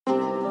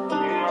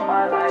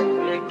my life,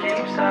 it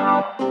keeps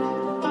on.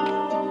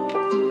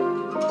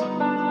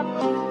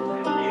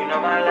 You know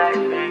my life,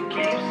 it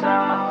keeps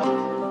on.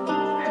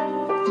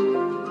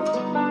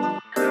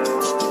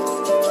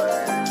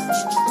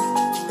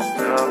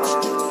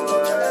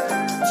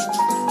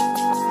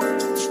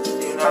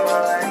 You know my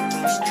life,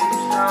 it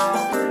keeps on.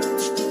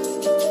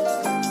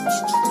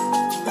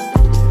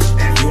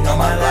 You know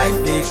my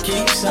life, it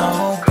keeps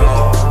on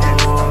going.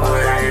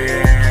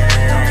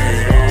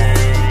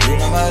 You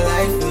know my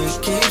life, it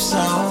keeps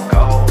on going.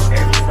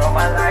 If you know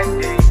my life,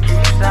 it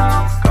keeps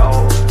on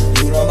going.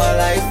 You know my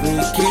life,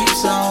 it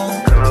keeps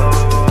on going.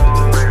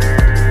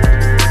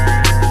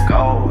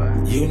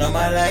 You know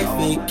my life,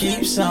 it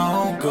keeps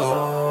on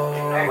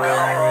going.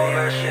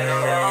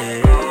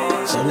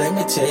 So let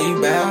me tell you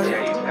about it.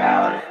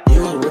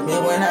 You was with me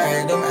when I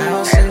had them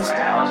ounces.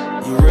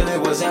 You really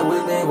wasn't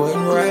with me,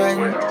 wasn't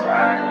riding.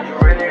 You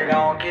really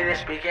don't get it,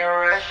 speaking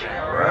Russian.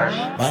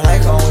 My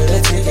life on with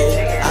a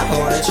ticket, I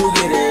hope that you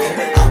get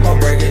it. I'ma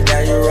break it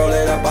down, you roll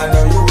it up, I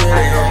know you with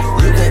it.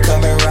 You can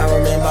come and ride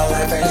with me, my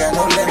life ain't got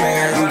no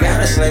limit. You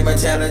got a slave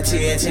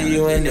mentality until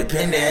you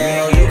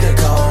independent. You can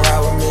come ride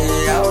with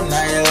me all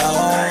night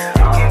long.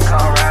 You can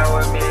come ride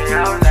with me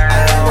all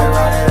night long.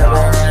 I had to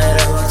run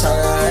it up, I'm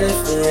talking how this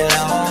feel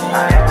on.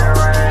 I had to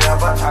run it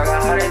up, I'm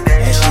talking how this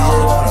day. And she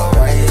just wanna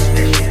wait.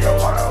 She don't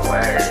wanna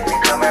wait. You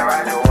coming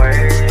right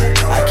away.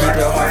 I keep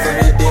your heart from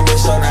the demon,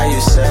 so now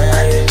you say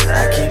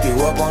I keep you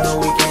up on the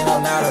weekend,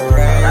 I'm not a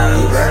rain.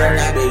 You better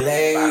not be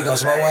late, you gon'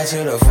 smoke one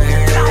to the fan.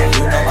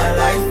 You know my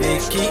life,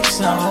 it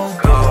keeps on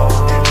going.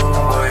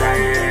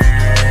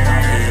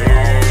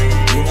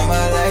 You know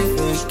my life,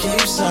 it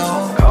keeps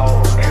on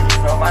going. If you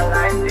know my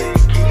life, it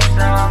keeps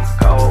on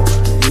going.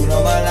 You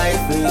know my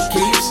life, it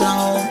keeps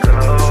on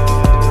going.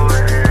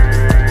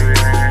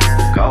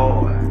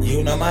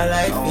 You know my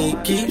life,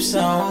 it keeps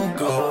on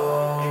going.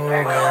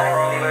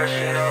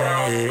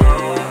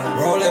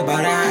 Roll it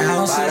by the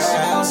ounces.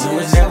 You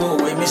was never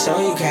with me, so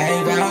you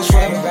can't vouch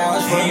for me.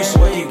 And you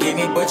swear you get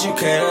me, but you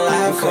can't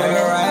lie for me.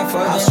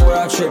 I swear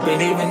I'm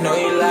tripping, even though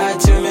you lied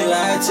to me.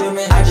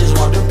 I just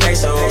want the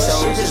peso,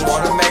 she just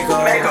wanna make her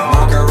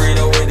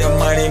margarita with the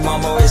money,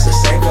 mama, it's a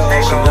Seiko.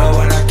 She love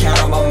when I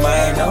count on my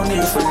money, no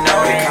need for no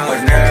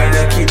but now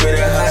to keep it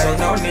a hustle,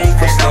 no need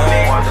for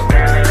study.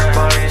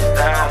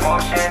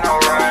 Motion, no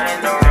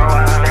running, no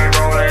run. They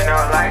rolling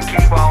up like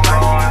keep on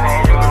going.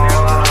 You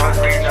never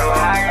get you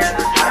high as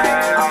a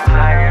train. I'm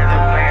high as a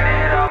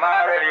planet, I'm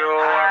out of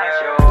yours.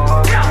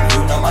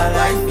 You know my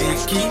life, it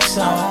keeps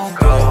on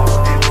going.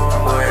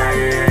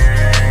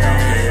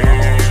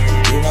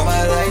 You know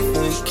my life,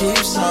 it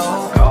keeps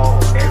on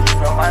going. If you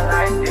know my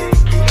life, it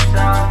keeps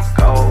on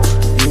going.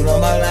 You know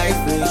my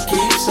life, it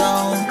keeps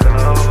on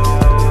going.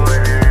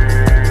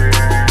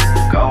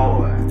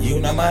 You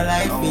know my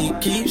life,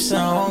 it keeps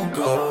on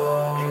going.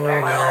 You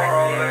know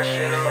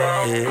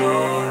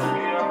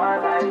my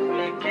life,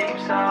 it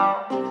keeps on.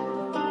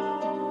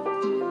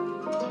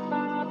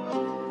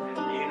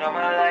 You know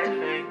my life,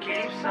 it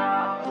keeps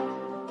on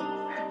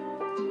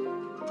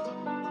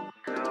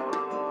going.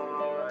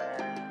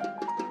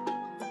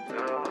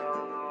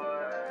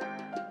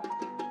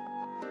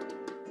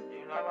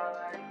 You know my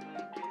life.